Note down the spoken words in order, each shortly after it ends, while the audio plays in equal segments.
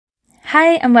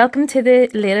Hi, and welcome to the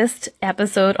latest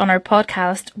episode on our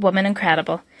podcast, Woman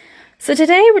Incredible. So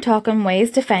today we're talking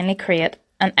ways to finally create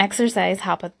an exercise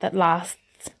habit that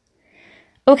lasts.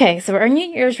 Okay, so our New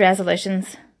Year's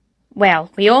resolutions.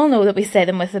 Well, we all know that we say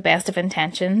them with the best of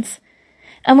intentions,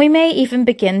 and we may even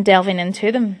begin delving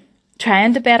into them,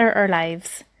 trying to better our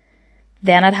lives.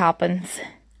 Then it happens.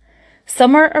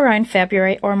 Somewhere around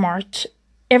February or March,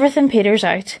 everything peters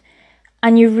out,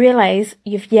 and you realise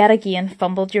you've yet again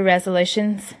fumbled your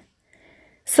resolutions.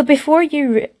 So before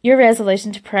your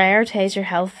resolution to prioritise your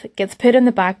health gets put on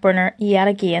the back burner yet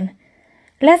again,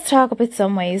 let's talk about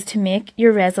some ways to make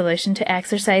your resolution to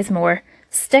exercise more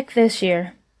stick this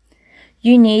year.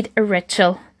 You need a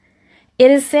ritual. It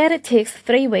is said it takes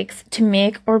 3 weeks to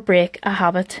make or break a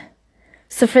habit.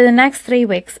 So for the next 3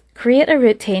 weeks, create a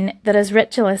routine that is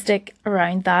ritualistic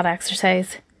around that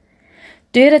exercise.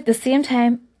 Do it at the same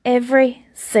time every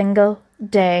single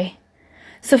day.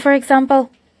 So for example,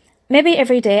 maybe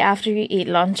every day after you eat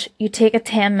lunch, you take a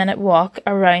 10-minute walk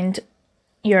around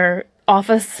your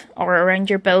office or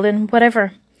around your building,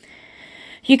 whatever.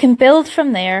 You can build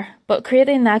from there, but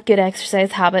creating that good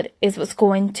exercise habit is what's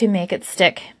going to make it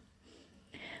stick.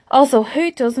 Also,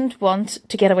 who doesn't want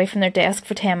to get away from their desk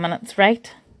for 10 minutes,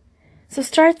 right? So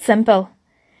start simple.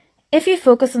 If you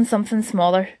focus on something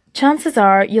smaller, chances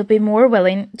are you'll be more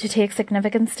willing to take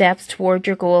significant steps toward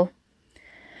your goal.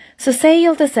 So say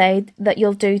you'll decide that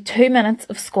you'll do 2 minutes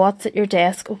of squats at your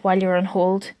desk while you're on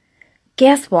hold.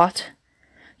 Guess what?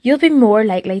 You'll be more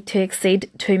likely to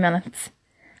exceed 2 minutes.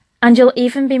 And you'll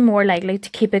even be more likely to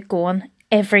keep it going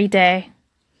every day.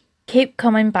 Keep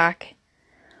coming back.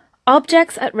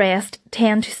 Objects at rest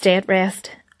tend to stay at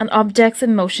rest, and objects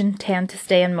in motion tend to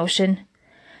stay in motion.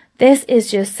 This is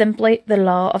just simply the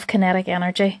law of kinetic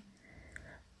energy.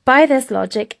 By this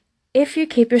logic, if you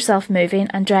keep yourself moving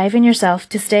and driving yourself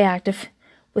to stay active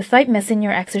without missing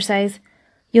your exercise,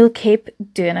 you'll keep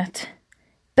doing it.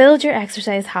 Build your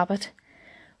exercise habit.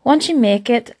 Once you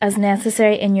make it as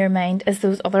necessary in your mind as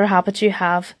those other habits you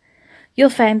have,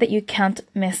 you'll find that you can't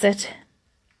miss it.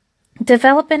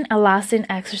 Developing a lasting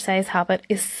exercise habit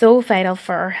is so vital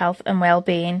for our health and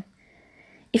well-being.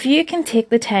 If you can take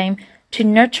the time to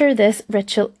nurture this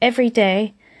ritual every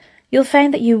day, you'll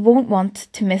find that you won't want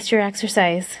to miss your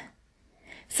exercise.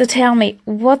 So tell me,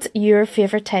 what's your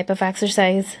favourite type of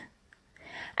exercise?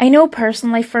 I know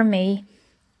personally for me,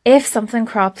 if something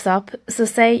crops up, so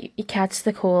say you catch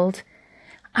the cold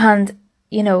and,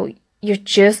 you're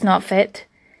just not fit,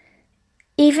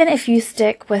 even if you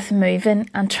stick with moving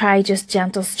and try just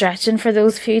gentle stretching for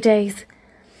those few days,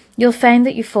 you'll find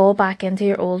that you fall back into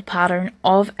your old pattern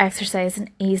of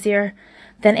exercising easier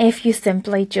than if you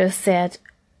simply just said,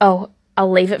 oh,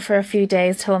 I'll leave it for a few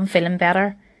days till I'm feeling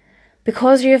better.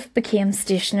 Because you've become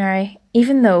stationary,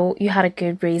 even though you had a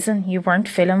good reason, you weren't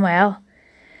feeling well.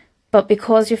 But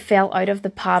because you fell out of the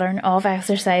pattern of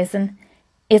exercising,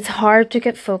 it's hard to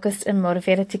get focused and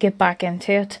motivated to get back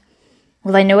into it.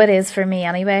 Well, I know it is for me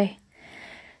anyway.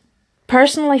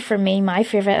 Personally, for me, my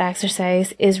favourite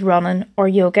exercise is running or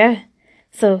yoga.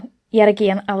 So, yet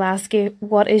again, I'll ask you,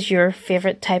 what is your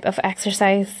favourite type of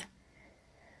exercise?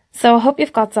 So, I hope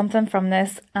you've got something from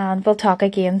this, and we'll talk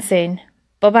again soon.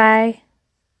 Bye-bye.